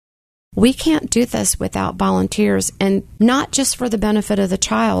We can't do this without volunteers, and not just for the benefit of the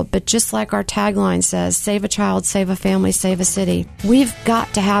child, but just like our tagline says, save a child, save a family, save a city. We've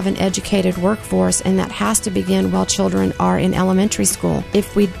got to have an educated workforce, and that has to begin while children are in elementary school.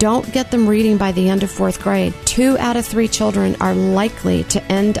 If we don't get them reading by the end of 4th grade, 2 out of 3 children are likely to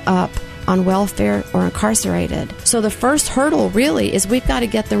end up on welfare or incarcerated. So the first hurdle really is we've got to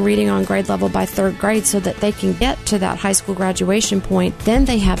get them reading on grade level by 3rd grade so that they can get to that high school graduation point. Then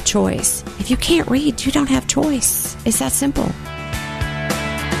they have choice. If you can't read, you don't have choice. It's that simple.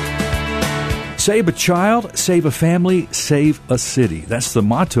 Save a child, save a family, save a city. That's the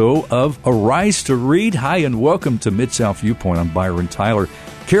motto of Arise to Read. Hi, and welcome to Mid-South Viewpoint. I'm Byron Tyler.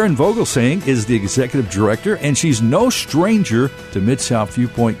 Karen Vogelsang is the executive director, and she's no stranger to Mid-South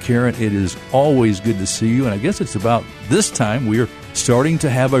Viewpoint. Karen, it is always good to see you, and I guess it's about this time we're starting to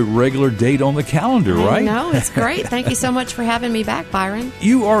have a regular date on the calendar, right? No, it's great. Thank you so much for having me back, Byron.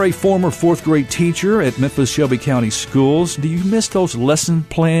 You are a former 4th grade teacher at Memphis Shelby County Schools. Do you miss those lesson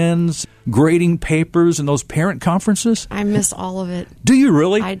plans, grading papers, and those parent conferences? I miss all of it. Do you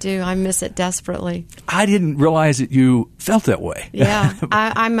really? I do. I miss it desperately. I didn't realize that you felt that way. Yeah.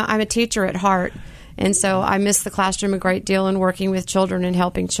 I'm a teacher at heart. And so I miss the classroom a great deal and working with children and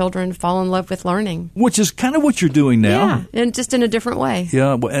helping children fall in love with learning. Which is kind of what you're doing now. Yeah, and just in a different way.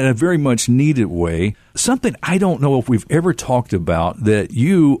 Yeah, in a very much needed way. Something I don't know if we've ever talked about, that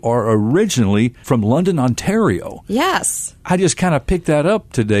you are originally from London, Ontario. Yes. I just kind of picked that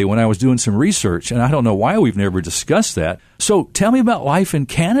up today when I was doing some research, and I don't know why we've never discussed that. So tell me about life in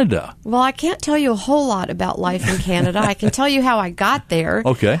Canada. Well, I can't tell you a whole lot about life in Canada. I can tell you how I got there.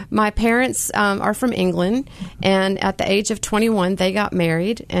 Okay. My parents are from England, and at the age of 21, they got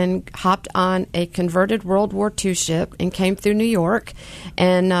married and hopped on a converted World War II ship and came through New York.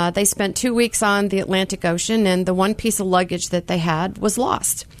 And they spent 2 weeks on the Atlantic Ocean, and the one piece of luggage that they had was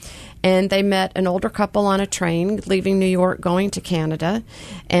lost. And they met an older couple on a train leaving New York going to Canada,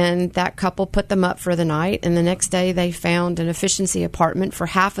 and that couple put them up for the night, and the next day they found an efficiency apartment for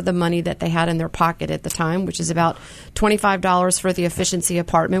half of the money that they had in their pocket at the time, which is about $25 for the efficiency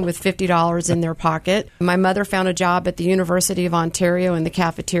apartment with $50 in their pocket. My mother found a job at the University of Ontario in the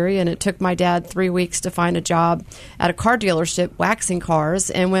cafeteria, and it took my dad 3 weeks to find a job at a car dealership waxing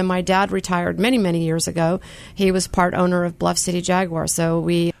cars. And when my dad retired many, many years ago, he was part owner of Bluff City Jaguar. So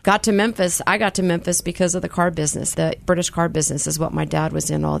we got to Memphis. I got to Memphis because of the car business. The British car business is what my dad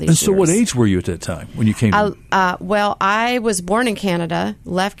was in all these years. And so what age were you at that time when you came? Well, I was born in Canada,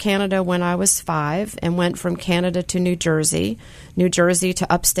 left Canada when I was 5, and went from Canada to New Jersey to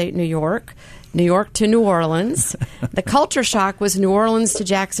upstate New York to New Orleans. The culture shock was New Orleans to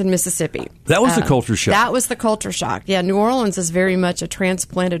Jackson, Mississippi. That was the culture shock. That was the culture shock. Yeah, New Orleans is very much a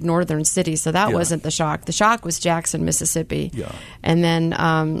transplanted northern city, so that wasn't the shock. The shock was Jackson, Mississippi. Yeah. And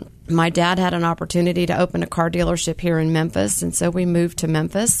then my dad had an opportunity to open a car dealership here in Memphis, and so we moved to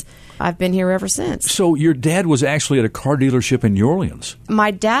Memphis. I've been here ever since. So your dad was actually at a car dealership in New Orleans?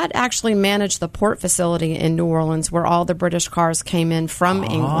 My dad actually managed the port facility in New Orleans where all the British cars came in from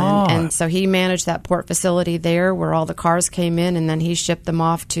England. And so he managed that port facility there where all the cars came in, and then he shipped them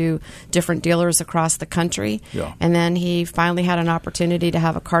off to different dealers across the country. Yeah. And then he finally had an opportunity to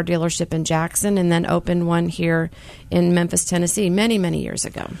have a car dealership in Jackson and then opened one here in Memphis, Tennessee many, many years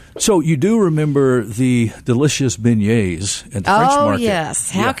ago. So you do remember the delicious beignets at the French market? Oh, yes.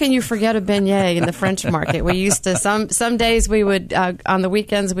 How can you forget a beignet in the French market? We used to, some days we would, on the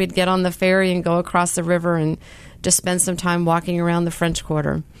weekends, we'd get on the ferry and go across the river and just spend some time walking around the French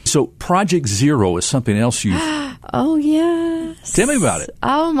Quarter. So Project Zero is something else you... Oh, yes. Tell me about it.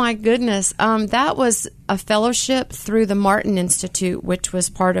 Oh, my goodness. That was a fellowship through the Martin Institute, which was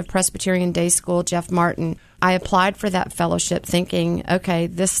part of Presbyterian Day School, Jeff Martin. I applied for that fellowship thinking, okay,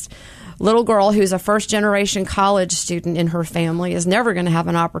 this little girl who's a first-generation college student in her family is never going to have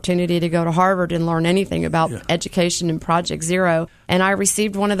an opportunity to go to Harvard and learn anything about education and Project Zero. And I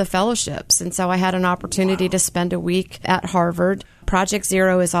received one of the fellowships, and so I had an opportunity to spend a week at Harvard. Project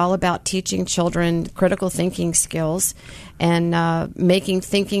Zero is all about teaching children critical thinking skills and making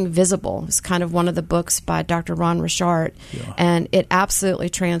thinking visible. It's kind of one of the books by Dr. Ron Richard, and it absolutely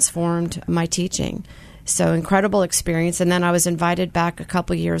transformed my teaching. So incredible experience. And then I was invited back a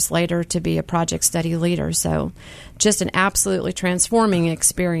couple years later to be a project study leader. So just an absolutely transforming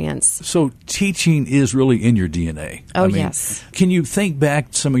experience. So teaching is really in your DNA. Oh, yes. Can you think back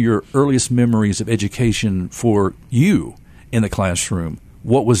some of your earliest memories of education for you in the classroom?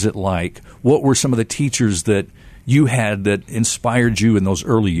 What was it like? What were some of the teachers that you had that inspired you in those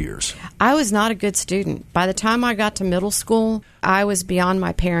early years? I was not a good student. By the time I got to middle school, I was beyond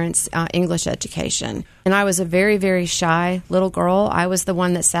my parents' English education. And I was a very, very shy little girl. I was the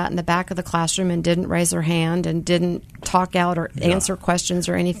one that sat in the back of the classroom and didn't raise her hand and didn't talk out or answer questions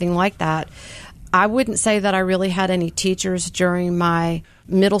or anything like that. I wouldn't say that I really had any teachers during my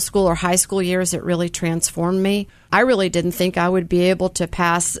middle school or high school years that really transformed me. I really didn't think I would be able to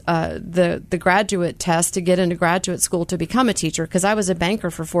pass the graduate test to get into graduate school to become a teacher, because I was a banker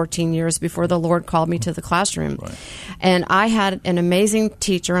for 14 years before the Lord called me to the classroom. Right. And I had an amazing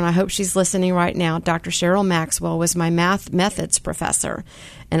teacher, and I hope she's listening right now. Dr. Cheryl Maxwell was my math methods professor.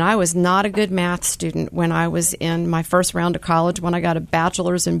 And I was not a good math student when I was in my first round of college, when I got a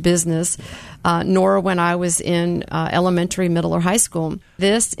bachelor's in business, nor when I was in elementary, middle, or high school.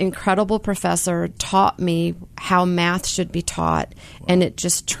 This incredible professor taught me how math should be taught, and it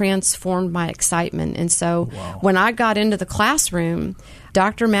just transformed my excitement. And so when I got into the classroom,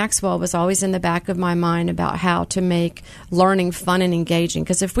 Dr. Maxwell was always in the back of my mind about how to make learning fun and engaging.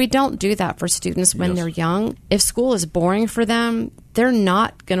 Because if we don't do that for students when they're young, if school is boring for them, they're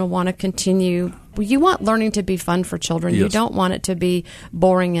not going to want to continue. You want learning to be fun for children. You don't want it to be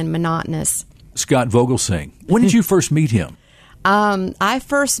boring and monotonous. Scott Vogelsang, when did you first meet him? I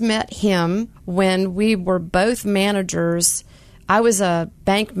first met him when we were both managers. I was a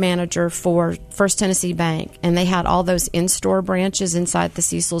bank manager for First Tennessee Bank, and they had all those in-store branches inside the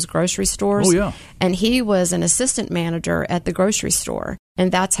Cecil's grocery stores. Oh, yeah. And he was an assistant manager at the grocery store,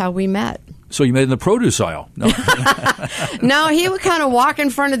 and that's how we met. So you met in the produce aisle? No, No, he would kind of walk in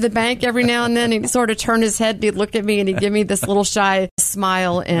front of the bank every now and then. He'd sort of turn his head, he'd look at me, and he'd give me this little shy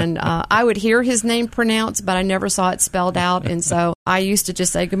smile. And I would hear his name pronounced, but I never saw it spelled out. And so I used to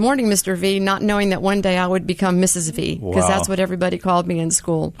just say, "Good morning, Mr. V," not knowing that one day I would become Mrs. V, because that's what everybody called me in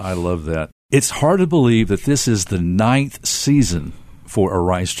school. I love that. It's hard to believe that this is the 9th season for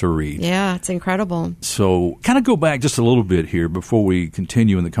Arise to Read. Yeah, it's incredible. So kind of go back just a little bit here before we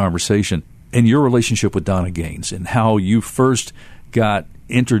continue in the conversation, and your relationship with Donna Gaines and how you first got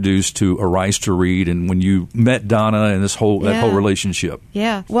introduced to Arise to Read, and when you met Donna and that whole relationship.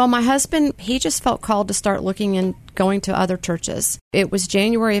 Yeah. Well, my husband, he just felt called to start looking and going to other churches. It was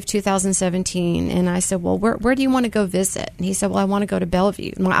January of 2017, and I said, "Well, where do you want to go visit?" And he said, "Well, I want to go to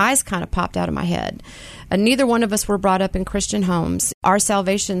Bellevue." My eyes kind of popped out of my head. Neither one of us were brought up in Christian homes. Our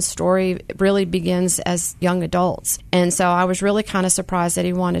salvation story really begins as young adults. And so I was really kind of surprised that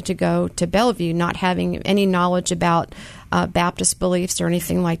he wanted to go to Bellevue, not having any knowledge about Baptist beliefs or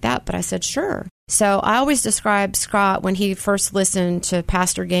anything like that. But I said, sure. So I always describe Scott, when he first listened to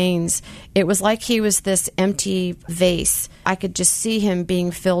Pastor Gaines, it was like he was this empty vase. I could just see him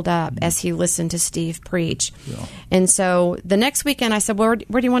being filled up as he listened to Steve preach. Yeah. And so the next weekend I said, well,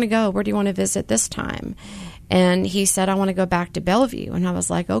 where do you want to go? Where do you want to visit this time? And he said, I want to go back to Bellevue. And I was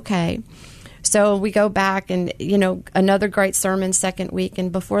like, okay. So we go back, and, another great sermon second week.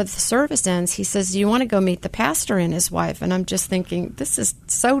 And before the service ends, he says, do you want to go meet the pastor and his wife? And I'm just thinking, this is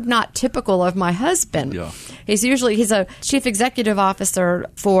so not typical of my husband. Yeah. He's a chief executive officer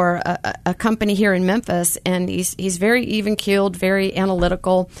for a company here in Memphis, and he's very even-keeled, very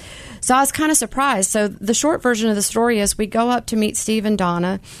analytical. So I was kind of surprised. So the short version of the story is we go up to meet Steve and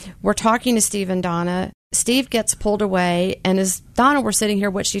Donna. We're talking to Steve and Donna. Steve gets pulled away, and as Donna were sitting here,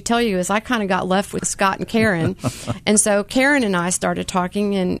 what she tell you is I kind of got left with Scott and Karen. And so Karen and I started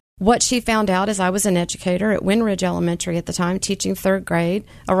talking, and what she found out is I was an educator at Windridge Elementary at the time, teaching 3rd grade.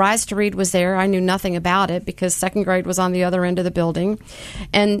 Arise to Read was there. I knew nothing about it because 2nd grade was on the other end of the building.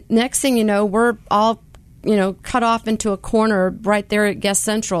 And next thing you know, we're all cut off into a corner right there at Guest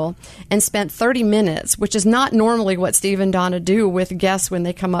Central and spent 30 minutes, which is not normally what Steve and Donna do with guests when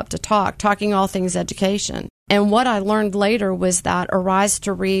they come up to talking all things education. And what I learned later was that Arise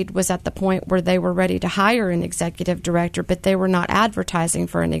to Read was at the point where they were ready to hire an executive director, but they were not advertising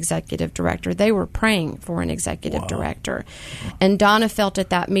for an executive director. They were praying for an executive director. And Donna felt at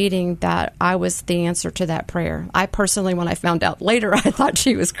that meeting that I was the answer to that prayer. I personally, when I found out later, I thought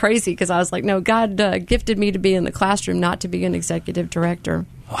she was crazy because I was like, no, God gifted me to be in the classroom, not to be an executive director.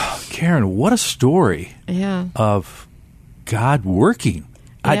 Oh, Karen, what a story of God working.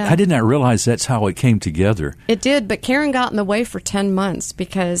 I did not realize that's how it came together. It did, but Karen got in the way for 10 months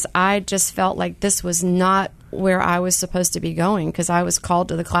because I just felt like this was not where I was supposed to be going because I was called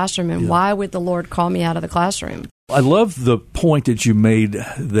to the classroom, and why would the Lord call me out of the classroom? I love the point that you made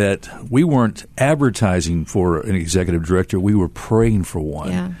that we weren't advertising for an executive director, we were praying for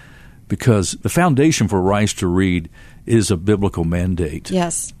one. Yeah. Because the foundation for Rise to Read is a biblical mandate.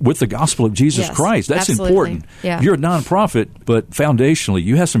 Yes. With the gospel of Jesus Christ. That's absolutely important. Yeah. You're a nonprofit, but foundationally,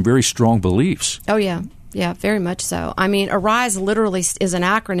 you have some very strong beliefs. Oh, yeah. Yeah, very much so. I mean, ARISE literally is an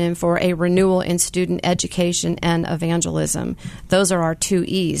acronym for a renewal in student education and evangelism. Those are our 2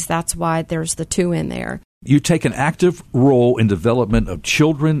 E's. That's why there's the 2 in there. You take an active role in development of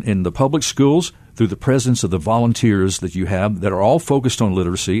children in the public schools through the presence of the volunteers that you have that are all focused on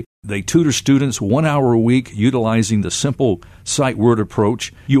literacy. They tutor students 1 hour a week utilizing the simple sight word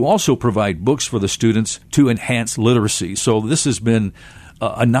approach. You also provide books for the students to enhance literacy. So this has been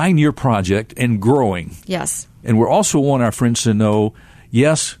a 9-year project and growing. Yes. And we also want our friends to know,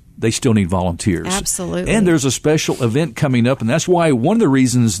 yes, they still need volunteers. Absolutely. And there's a special event coming up, and that's why one of the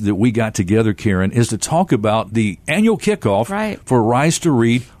reasons that we got together, Karen, is to talk about the annual kickoff for Rise to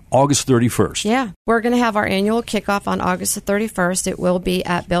Read, August 31st. Yeah, we're going to have our annual kickoff on August the 31st. It will be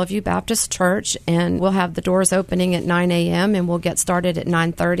at Bellevue Baptist Church, and we'll have the doors opening at 9 a.m., and we'll get started at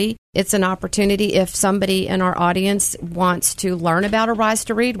 9:30. It's an opportunity if somebody in our audience wants to learn about Arise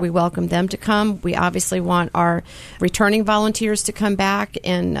to Read, we welcome them to come. We obviously want our returning volunteers to come back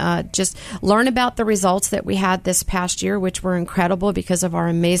and just learn about the results that we had this past year, which were incredible because of our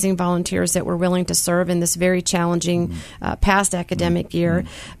amazing volunteers that were willing to serve in this very challenging past academic year.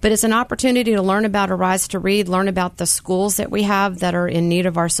 But it's an opportunity to learn about Arise to Read, learn about the schools that we have that are in need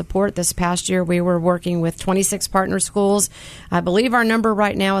of our support. This past year, we were working with 26 partner schools. I believe our number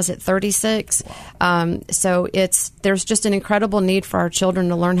right now is at 36. So there's just an incredible need for our children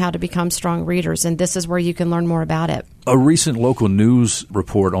to learn how to become strong readers, and this is where you can learn more about it. A recent local news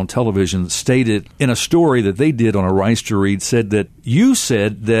report on television stated in a story that they did on Arise to Read said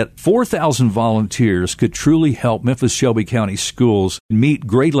that 4,000 volunteers could truly help Memphis Shelby County schools meet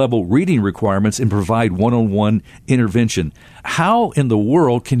grade level reading requirements and provide one-on-one intervention. How in the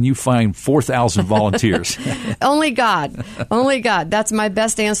world can you find 4,000 volunteers? Only God. Only God. That's my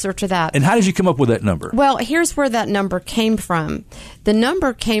best answer to that. And how did you come up with that number? Well, here's where that number came from. The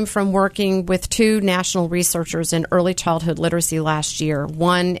number came from working with 2 national researchers in early childhood literacy last year,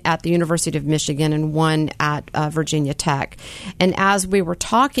 one at the University of Michigan and one at Virginia Tech. And as we were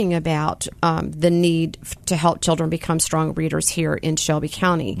talking about the need to help children become strong readers here in Shelby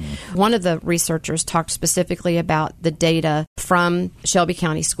County, one of the researchers talked specifically about the data from Shelby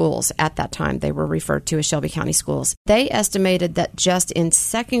County schools. At that time, they were referred to as Shelby County schools. They estimated that just in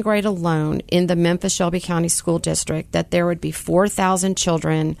second grade alone in the Memphis Shelby County School District that there would be 4,000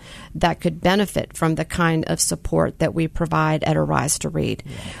 children that could benefit from the kind of support that we provide at Arise to Read.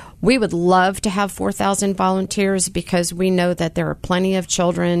 Yeah. We would love to have 4,000 volunteers because we know that there are plenty of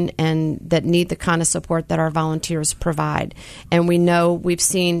children and that need the kind of support that our volunteers provide. And we know we've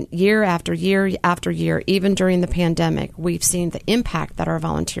seen year after year after year, even during the pandemic, we've seen the impact that our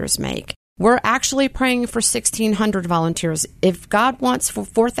volunteers make. We're actually praying for 1,600 volunteers. If God wants for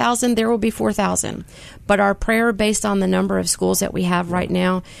 4,000, there will be 4,000. But our prayer, based on the number of schools that we have right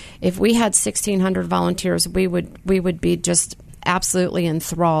now, if we had 1,600 volunteers, we would be just absolutely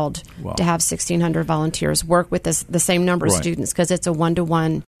enthralled to have 1,600 volunteers work with the same number of students because it's a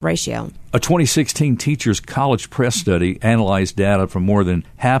 1-to-1 ratio. A 2016 Teachers College Press study analyzed data from more than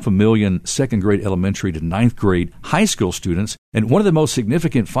 500,000 second-grade elementary to 9th grade high school students, and one of the most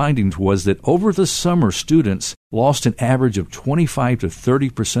significant findings was that over the summer, students lost an average of 25 to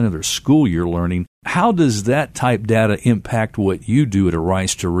 30% of their school year learning. How does that type data impact what you do at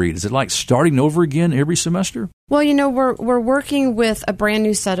Arise to Read? Is it like starting over again every semester? Well, we're working with a brand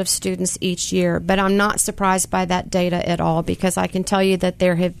new set of students each year, but I'm not surprised by that data at all because I can tell you that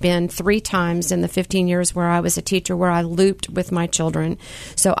there have been 3 times in the 15 years where I was a teacher where I looped with my children.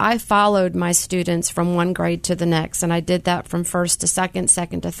 So I followed my students from one grade to the next, and I did that from first to second,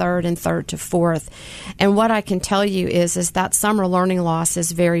 second to third, and third to fourth. And what I can tell you is that summer learning loss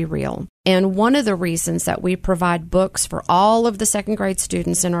is very real. And one of the reasons that we provide books for all of the second grade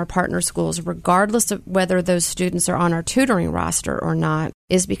students in our partner schools, regardless of whether those students are on our tutoring roster or not,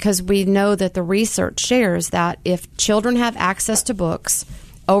 is because we know that the research shares that if children have access to books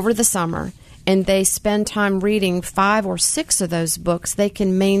over the summer and they spend time reading 5 or 6 of those books, they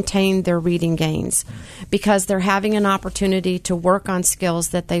can maintain their reading gains because they're having an opportunity to work on skills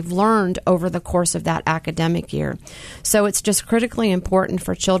that they've learned over the course of that academic year. So it's just critically important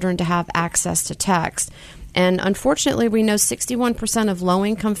for children to have access to text. And unfortunately, we know 61% of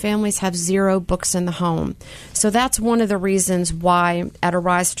low-income families have 0 books in the home. So that's one of the reasons why at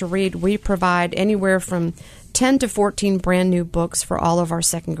Arise to Read, we provide anywhere from 10 to 14 brand new books for all of our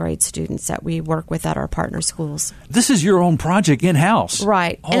second grade students that we work with at our partner schools. This is your own project in-house.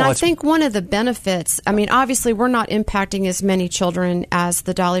 Right. And I think one of the benefits, I mean, obviously we're not impacting as many children as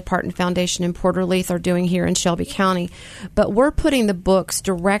the Dolly Parton Foundation and Porter Leith are doing here in Shelby County, but we're putting the books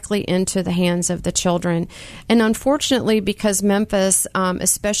directly into the hands of the children. And unfortunately, because Memphis,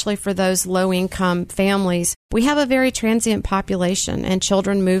 especially for those low-income families, we have a very transient population, and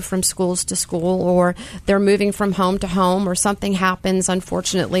children move from schools to school, or they're moving from home to home, or something happens,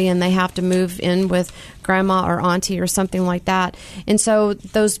 unfortunately, and they have to move in with grandma or auntie or something like that. And so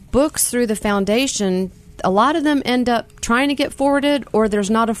those books through the foundation, a lot of them end up trying to get forwarded, or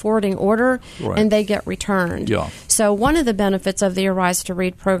there's not a forwarding order, and they get returned. Yeah. So one of the benefits of the Arise to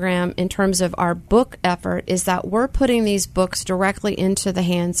Read program in terms of our book effort is that we're putting these books directly into the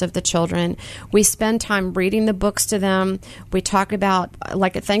hands of the children. We spend time reading the books to them. We talk about,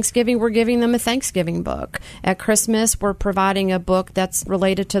 like at Thanksgiving, we're giving them a Thanksgiving book. At Christmas, we're providing a book that's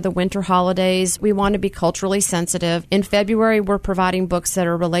related to the winter holidays. We want to be culturally sensitive. In February, we're providing books that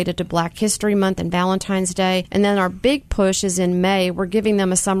are related to Black History Month and Valentine's Day. And then our big push is in May. We're giving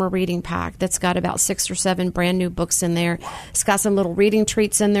them a summer reading pack that's got about 6 or 7 brand new books in there. It's got some little reading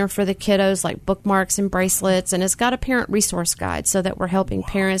treats in there for the kiddos, like bookmarks and bracelets, and it's got a parent resource guide so that we're helping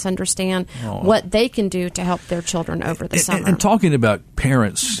parents understand what they can do to help their children over the summer. And talking about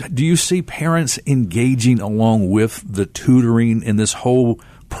parents, do you see parents engaging along with the tutoring in this whole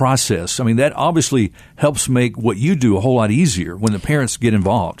process? I mean, that obviously helps make what you do a whole lot easier when the parents get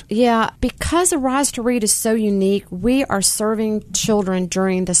involved. Yeah, because Arise to Read is so unique, we are serving children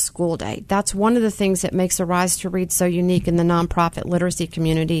during the school day. That's one of the things that makes Arise to Read so unique in the nonprofit literacy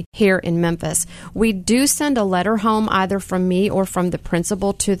community here in Memphis. We do send a letter home either from me or from the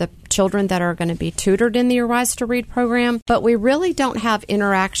principal to the children that are going to be tutored in the Arise to Read program, but we really don't have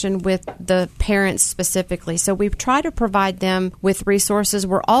interaction with the parents specifically. So we try to provide them with resources.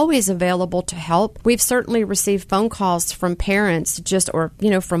 We're always available to help. We've certainly received phone calls from parents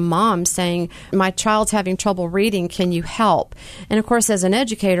from moms saying, my child's having trouble reading, can you help? And of course, as an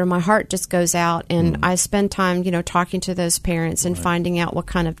educator, my heart just goes out, and I spend time, talking to those parents and finding out what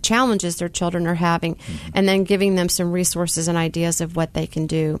kind of challenges their children are having, and then giving them some resources and ideas of what they can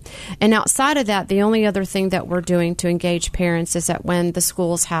do. And outside of that, the only other thing that we're doing to engage parents is that when the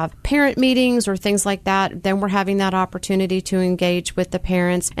schools have parent meetings or things like that, then we're having that opportunity to engage with the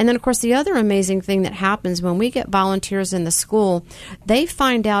parents. And then, of course, the other amazing thing that happens when we get volunteers in the school, they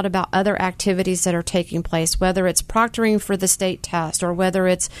find out about other activities that are taking place, whether it's proctoring for the state test, or whether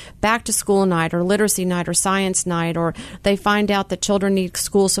it's back to school night or literacy night or science night, or they find out that children need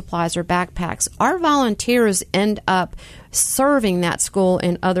school supplies or backpacks. Our volunteers end up serving that school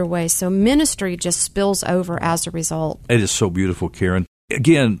in other ways. So ministry just spills over as a result. It is so beautiful, Karen.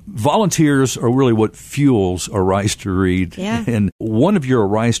 Again, volunteers are really what fuels Arise to Read. Yeah. And one of your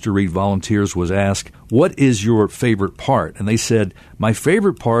Arise to Read volunteers was asked, what is your favorite part? And they said, my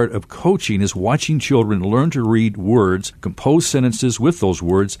favorite part of coaching is watching children learn to read words, compose sentences with those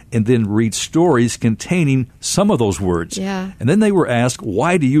words, and then read stories containing some of those words. Yeah. And then they were asked,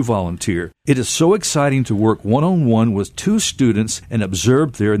 why do you volunteer? It is so exciting to work one-on-one with 2 students and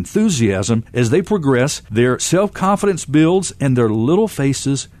observe their enthusiasm as they progress, their self-confidence builds, and their little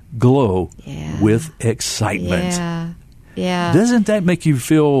faces glow with excitement. Yeah. Doesn't that make you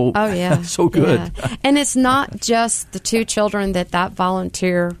feel so good? Yeah. And it's not just the 2 children that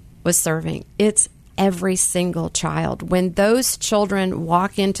volunteer was serving. It's every single child. When those children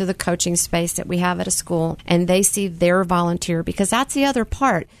walk into the coaching space that we have at a school and they see their volunteer, because that's the other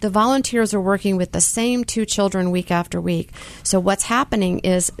part. The volunteers are working with the same 2 children week after week. So what's happening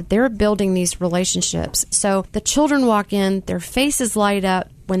is they're building these relationships. So the children walk in, their faces light up.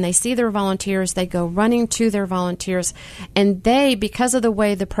 When they see their volunteers, they go running to their volunteers. And they, because of the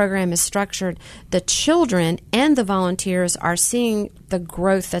way the program is structured, the children and the volunteers are seeing the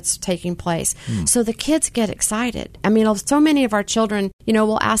growth that's taking place. So the kids get excited. I mean, so many of our children,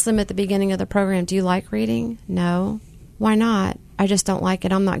 we'll ask them at the beginning of the program, do you like reading? No. Why not? I just don't like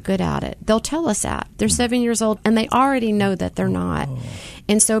it. I'm not good at it. They'll tell us that. They're 7 years old, and they already know that they're not.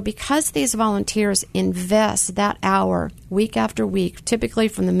 And so because these volunteers invest that hour week after week, typically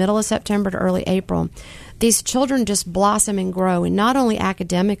from the middle of September to early April, these children just blossom and grow, and not only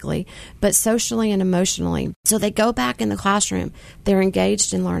academically, but socially and emotionally. So they go back in the classroom. They're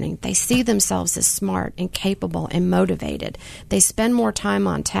engaged in learning. They see themselves as smart and capable and motivated. They spend more time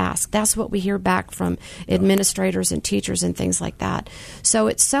on task. That's what we hear back from administrators and teachers and things like that. So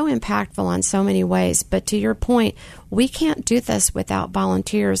it's so impactful on so many ways. But to your point, We can't do this without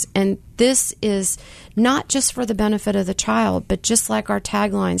volunteers. And this is not just for the benefit of the child, but just like our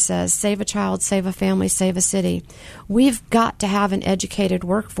tagline says, save a child, save a family, save a city. We've got to have an educated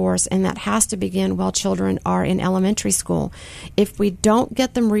workforce, and that has to begin while children are in elementary school. If we don't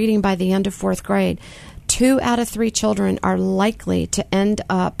get them reading by the end of 4th grade, 2 out of 3 children are likely to end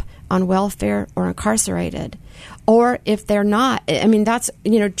up on welfare or incarcerated. Or if they're not, I mean, that's,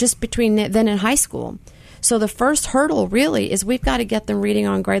 just between then and high school. So the first hurdle really is we've got to get them reading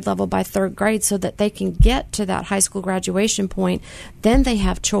on grade level by 3rd grade so that they can get to that high school graduation point. Then they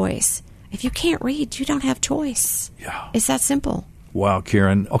have choice. If you can't read, you don't have choice. Yeah. It's that simple. Wow,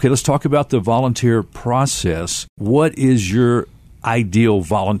 Karen. Okay, let's talk about the volunteer process. What is your ideal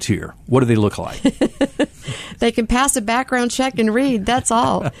volunteer? What do they look like? They can pass a background check and read. That's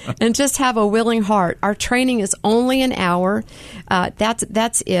all. And just have a willing heart. Our training is only an hour.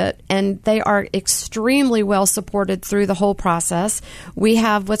 That's it. And they are extremely well supported through the whole process. We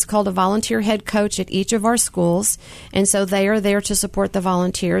have what's called a volunteer head coach at each of our schools. And so they are there to support the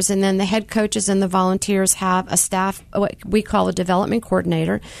volunteers. And then the head coaches and the volunteers have a staff, what we call a development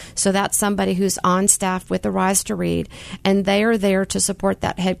coordinator. So that's somebody who's on staff with the Rise to Read. And they are there to support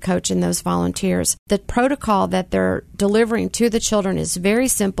that head coach and those volunteers. The protocol that they're delivering to the children is very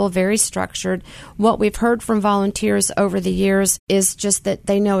simple, very structured. What we've heard from volunteers over the years is just that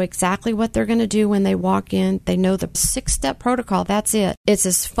they know exactly what they're going to do when they walk in. They know the 6-step protocol. That's it. It's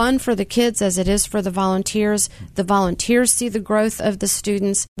as fun for the kids as it is for the volunteers. The volunteers see the growth of the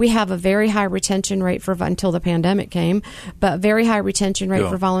students. We have a very high retention rate until the pandemic came, but very high retention rate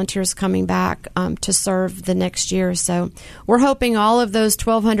for volunteers coming back to serve the next year. So we're hoping all of those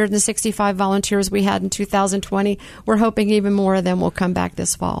 1,265 volunteers we had in 2020, we're hoping even more of them will come back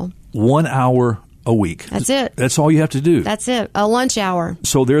this fall. 1 hour a week. That's it. That's all you have to do. That's it. A lunch hour.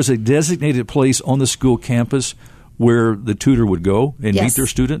 So there's a designated place on the school campus where the tutor would go and meet their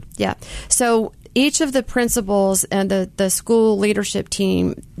student? Yeah. So each of the principals and the school leadership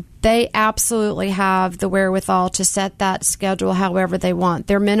team, they absolutely have the wherewithal to set that schedule however they want.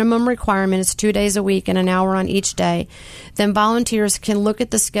 Their minimum requirement is 2 days a week and an hour on each day. Then volunteers can look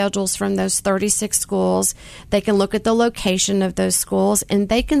at the schedules from those 36 schools. They can look at the location of those schools, and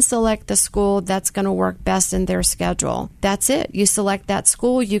they can select the school that's going to work best in their schedule. That's it. You select that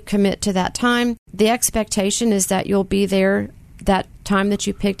school, you commit to that time. The expectation is that you'll be there that time that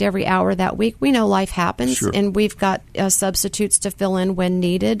you picked every hour that week. We know life happens, and we've got substitutes to fill in when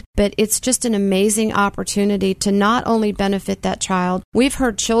needed. But it's just an amazing opportunity to not only benefit that child. We've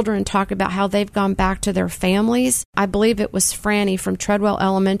heard children talk about how they've gone back to their families. I believe it was Franny from Treadwell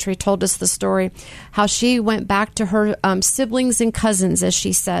Elementary told us the story, how she went back to her siblings and cousins, as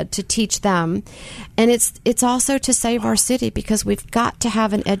she said, to teach them. And it's also to save our city, because we've got to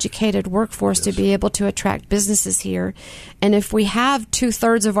have an educated workforce to be able to attract businesses here. And if we have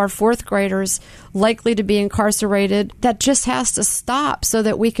 2/3 of our 4th graders likely to be incarcerated, that just has to stop so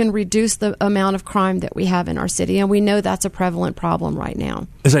that we can reduce the amount of crime that we have in our city. And we know that's a prevalent problem right now.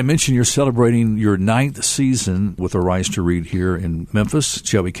 As I mentioned, you're celebrating your 9th season with Arise to Read here in Memphis,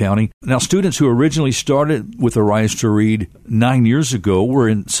 Shelby County. Now, students who originally started with Arise to Read 9 years ago were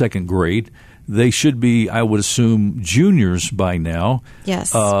in 2nd grade. They should be, I would assume, juniors by now.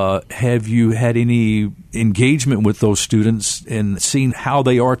 Yes. Have you had any engagement with those students and seen how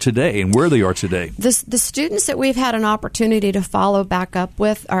they are today and where they are today? The students that we've had an opportunity to follow back up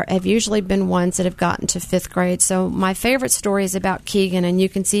with have usually been ones that have gotten to 5th grade. So my favorite story is about Keegan, and you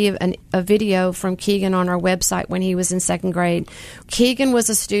can see a video from Keegan on our website when he was in 2nd grade. Keegan was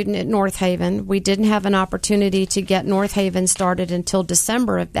a student at North Haven. We didn't have an opportunity to get North Haven started until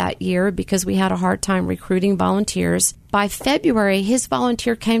December of that year because we had a hard time recruiting volunteers. By February, his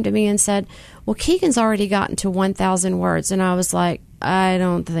volunteer came to me and said, well, Keegan's already gotten to 1,000 words. And I was like, I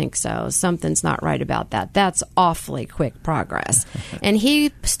don't think so. Something's not right about that. That's awfully quick progress. And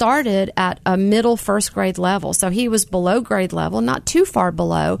he started at a middle 1st grade level. So he was below grade level, not too far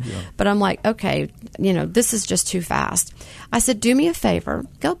below. Yeah. But I'm like, okay, this is just too fast. I said, do me a favor.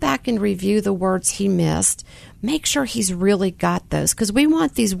 Go back and review the words he missed. Make sure he's really got those, because we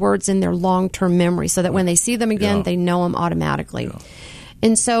want these words in their long-term memory so that when they see them again, they know them automatically. Yeah.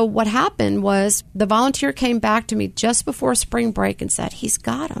 And so what happened was the volunteer came back to me just before spring break and said, he's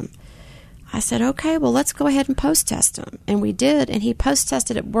got them. I said, okay, well, let's go ahead and post-test him. And we did, and he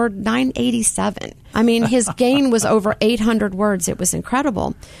post-tested at word 987. I mean, his gain was over 800 words. It was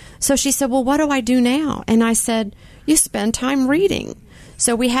incredible. So she said, well, what do I do now? And I said, you spend time reading.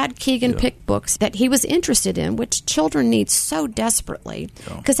 So we had Keegan pick books that he was interested in, which children need so desperately,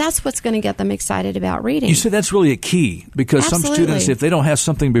 because that's what's going to get them excited about reading. You said that's really a key, because some students, if they don't have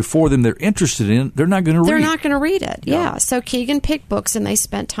something before them they're interested in, they're not going to read. They're not going to read it, So Keegan picked books, and they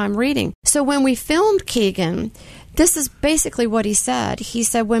spent time reading. So when we filmed Keegan, this is basically what he said. He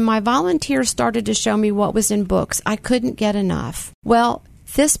said, when my volunteers started to show me what was in books, I couldn't get enough. Well,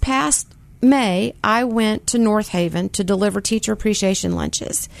 this past May, I went to North Haven to deliver teacher appreciation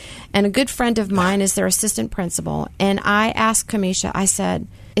lunches. And a good friend of mine is their assistant principal. And I asked Kamisha, I said,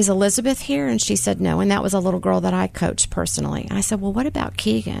 is Elizabeth here? And she said no. And that was a little girl that I coached personally. I said, well, what about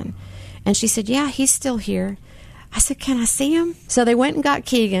Keegan? And she said, yeah, he's still here. I said, can I see him? So they went and got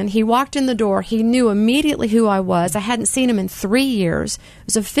Keegan. He walked in the door. He knew immediately who I was. I hadn't seen him in 3 years. He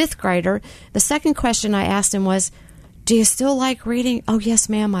was a fifth grader. The second question I asked him was, do you still like reading? Oh, yes,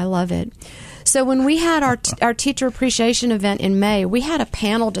 ma'am, I love it. So when we had our teacher appreciation event in May, we had a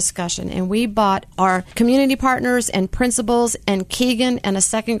panel discussion, and we brought our community partners and principals and Keegan and a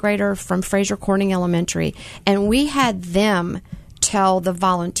second grader from Fraser Corning Elementary, and we had them tell the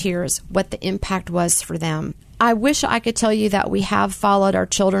volunteers what the impact was for them. I wish I could tell you that we have followed our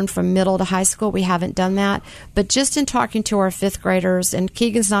children from middle to high school. We haven't done that. But just in talking to our fifth graders, and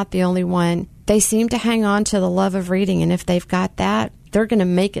Keegan's not the only one, they seem to hang on to the love of reading. And if they've got that, they're going to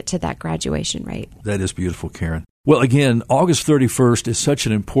make it to that graduation rate. That is beautiful, Karen. Well, again, August 31st is such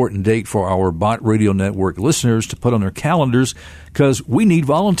an important date for our Bott Radio Network listeners to put on their calendars, because we need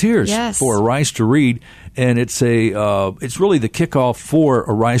volunteers for Arise to Read. And it's really the kickoff for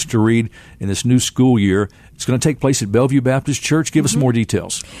Arise to Read in this new school year. It's going to take place at Bellevue Baptist Church. Give us more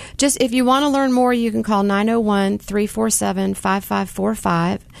details. Just if you want to learn more, you can call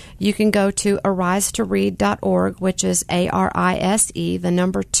 901-347-5545. You can go to arisetoread.org, which is ARISE, the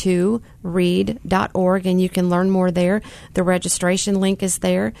number 2, read.org, and you can learn more there. The registration link is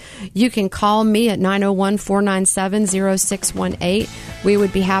there. You can call me at 901-497-0618. We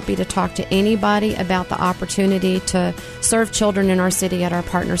would be happy to talk to anybody about the opportunity to serve children in our city at our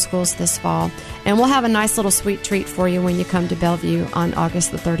partner schools this fall. And we'll have a nice little sweet treat for you when you come to Bellevue on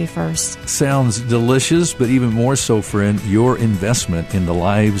August the 31st. Sounds delicious, but even more so, friend, your investment in the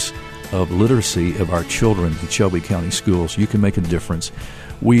lives of literacy of our children in Shelby County schools. You can make a difference.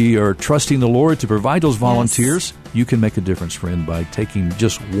 We are trusting the Lord to provide those volunteers. Yes. You can make a difference, friend, by taking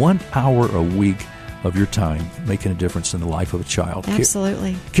just 1 hour a week of your time, making a difference in the life of a child.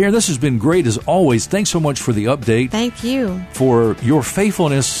 Absolutely. Karen, this has been great as always. Thanks so much for the update. Thank you. For your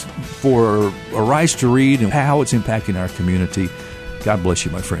faithfulness for Arise to Read and how it's impacting our community. God bless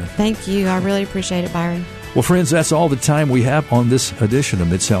you, my friend. Thank you. I really appreciate it, Byron. Well, friends, that's all the time we have on this edition of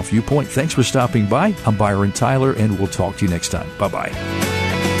Mid-South Viewpoint. Thanks for stopping by. I'm Byron Tyler, and we'll talk to you next time. Bye-bye.